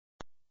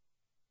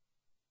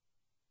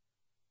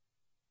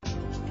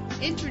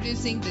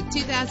Introducing the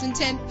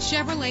 2010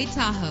 Chevrolet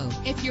Tahoe.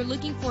 If you're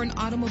looking for an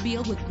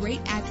automobile with great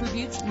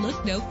attributes,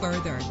 look no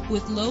further.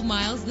 With low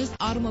miles, this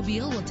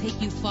automobile will take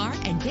you far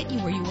and get you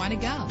where you want to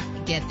go.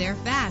 Get there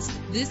fast.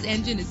 This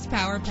engine is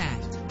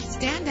power-packed.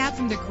 Stand out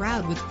from the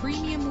crowd with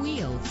premium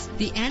wheels.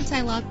 The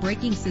anti-lock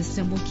braking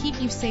system will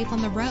keep you safe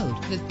on the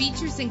road. The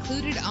features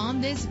included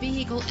on this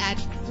vehicle add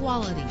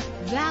quality,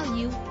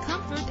 value,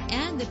 comfort,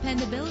 and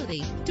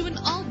dependability to an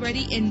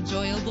already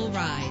enjoyable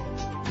ride.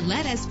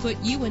 Let us put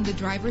you in the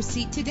driver's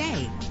seat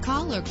today.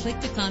 Call or click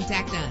to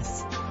contact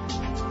us.